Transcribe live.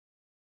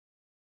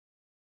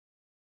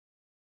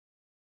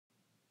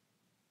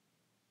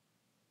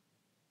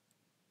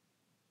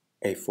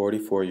A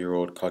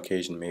 44-year-old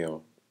Caucasian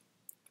male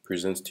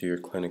presents to your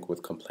clinic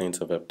with complaints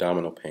of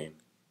abdominal pain.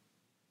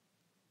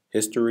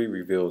 History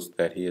reveals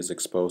that he is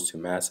exposed to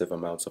massive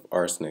amounts of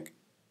arsenic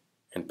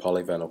and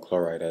polyvinyl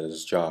chloride at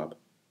his job.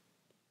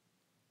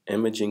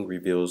 Imaging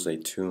reveals a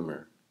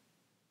tumor.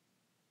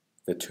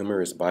 The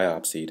tumor is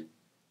biopsied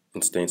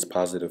and stains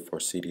positive for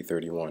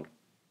CD31.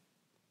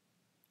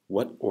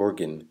 What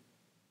organ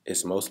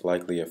is most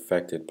likely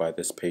affected by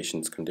this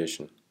patient's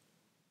condition?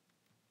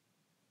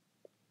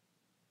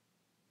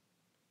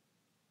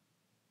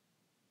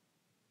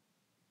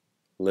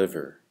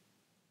 Liver.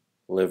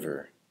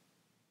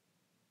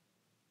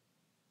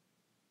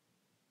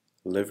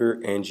 Liver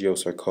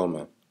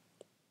angiosarcoma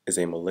is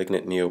a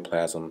malignant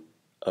neoplasm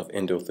of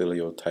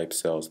endothelial type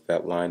cells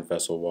that line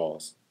vessel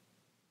walls.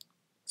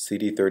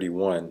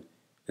 CD31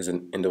 is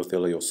an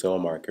endothelial cell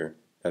marker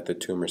that the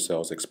tumor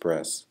cells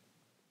express.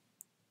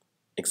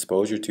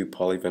 Exposure to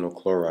polyvinyl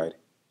chloride,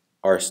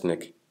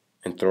 arsenic,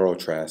 and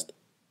thorotrast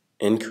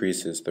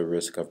increases the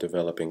risk of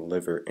developing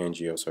liver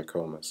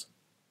angiosarcomas.